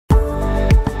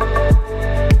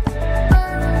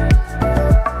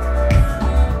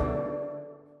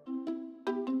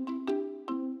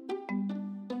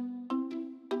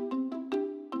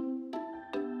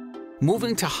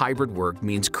Moving to hybrid work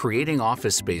means creating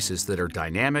office spaces that are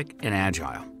dynamic and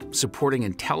agile, supporting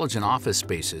intelligent office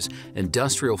spaces,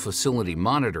 industrial facility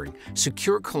monitoring,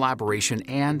 secure collaboration,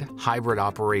 and hybrid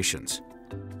operations.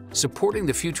 Supporting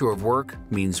the future of work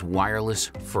means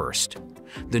wireless first.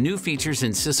 The new features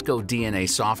in Cisco DNA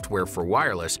software for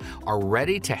wireless are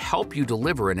ready to help you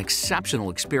deliver an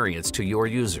exceptional experience to your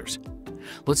users.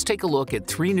 Let's take a look at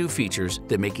 3 new features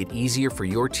that make it easier for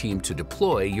your team to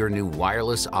deploy your new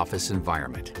wireless office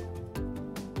environment.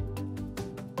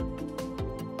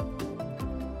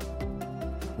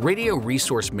 Radio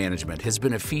Resource Management has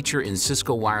been a feature in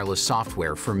Cisco wireless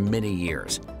software for many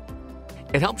years.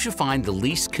 It helps you find the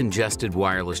least congested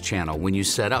wireless channel when you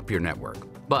set up your network.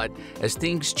 But as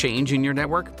things change in your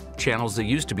network, channels that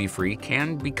used to be free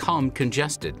can become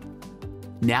congested.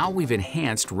 Now we've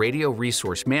enhanced Radio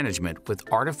Resource Management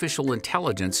with artificial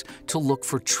intelligence to look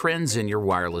for trends in your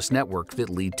wireless network that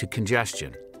lead to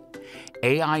congestion.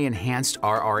 AI-enhanced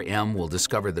RRM will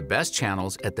discover the best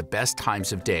channels at the best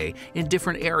times of day in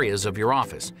different areas of your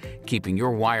office, keeping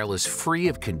your wireless free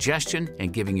of congestion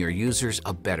and giving your users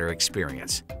a better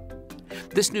experience.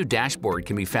 This new dashboard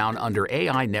can be found under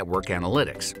AI Network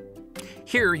Analytics.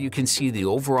 Here you can see the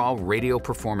overall radio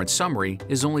performance summary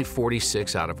is only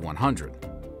 46 out of 100,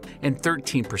 and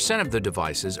 13% of the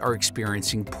devices are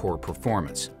experiencing poor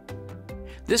performance.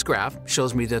 This graph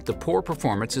shows me that the poor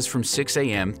performance is from 6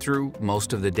 a.m. through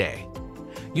most of the day.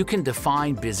 You can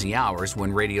define busy hours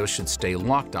when radio should stay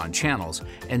locked on channels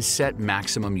and set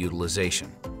maximum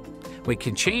utilization. We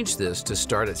can change this to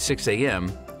start at 6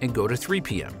 a.m. and go to 3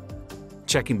 p.m.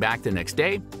 Checking back the next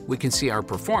day, we can see our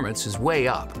performance is way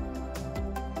up.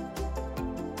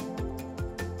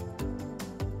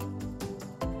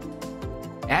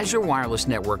 As your wireless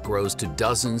network grows to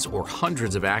dozens or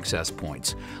hundreds of access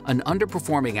points, an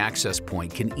underperforming access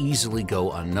point can easily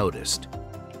go unnoticed.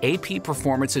 AP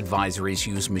Performance Advisories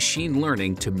use machine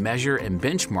learning to measure and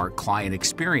benchmark client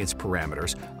experience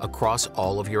parameters across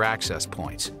all of your access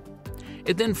points.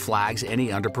 It then flags any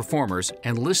underperformers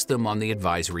and lists them on the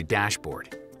advisory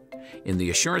dashboard. In the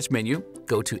Assurance menu,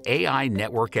 go to AI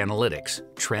Network Analytics,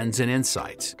 Trends and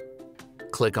Insights.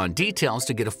 Click on Details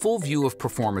to get a full view of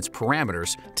performance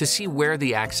parameters to see where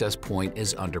the access point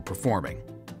is underperforming.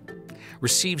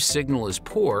 Received signal is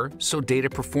poor, so data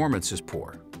performance is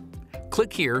poor.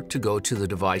 Click here to go to the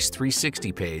Device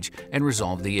 360 page and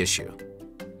resolve the issue.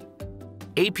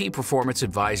 AP Performance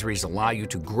Advisories allow you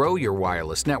to grow your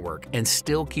wireless network and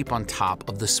still keep on top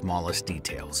of the smallest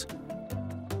details.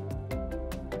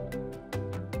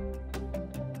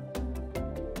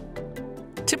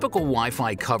 Typical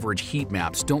Wi-Fi coverage heat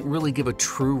maps don't really give a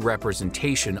true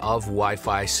representation of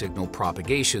Wi-Fi signal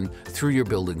propagation through your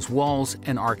building's walls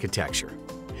and architecture.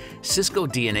 Cisco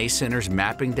DNA Center's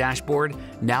mapping dashboard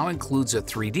now includes a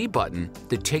 3D button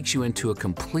that takes you into a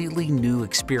completely new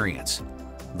experience,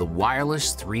 the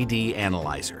Wireless 3D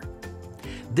Analyzer.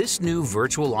 This new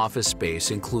virtual office space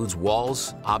includes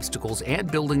walls, obstacles, and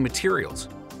building materials.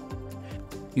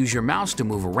 Use your mouse to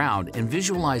move around and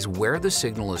visualize where the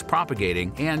signal is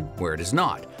propagating and where it is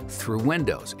not, through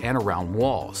windows and around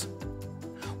walls.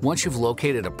 Once you've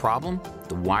located a problem,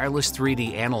 the Wireless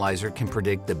 3D Analyzer can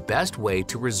predict the best way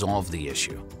to resolve the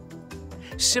issue.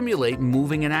 Simulate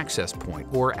moving an access point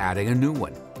or adding a new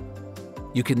one.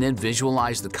 You can then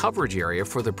visualize the coverage area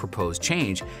for the proposed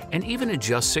change and even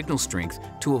adjust signal strength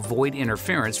to avoid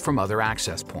interference from other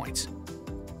access points.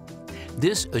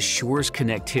 This assures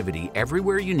connectivity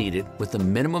everywhere you need it with the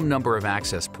minimum number of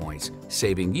access points,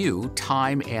 saving you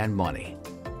time and money.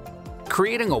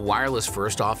 Creating a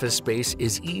wireless-first office space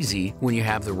is easy when you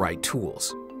have the right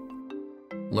tools.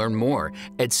 Learn more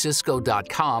at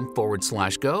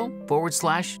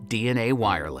cisco.com/go/DNA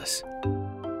wireless.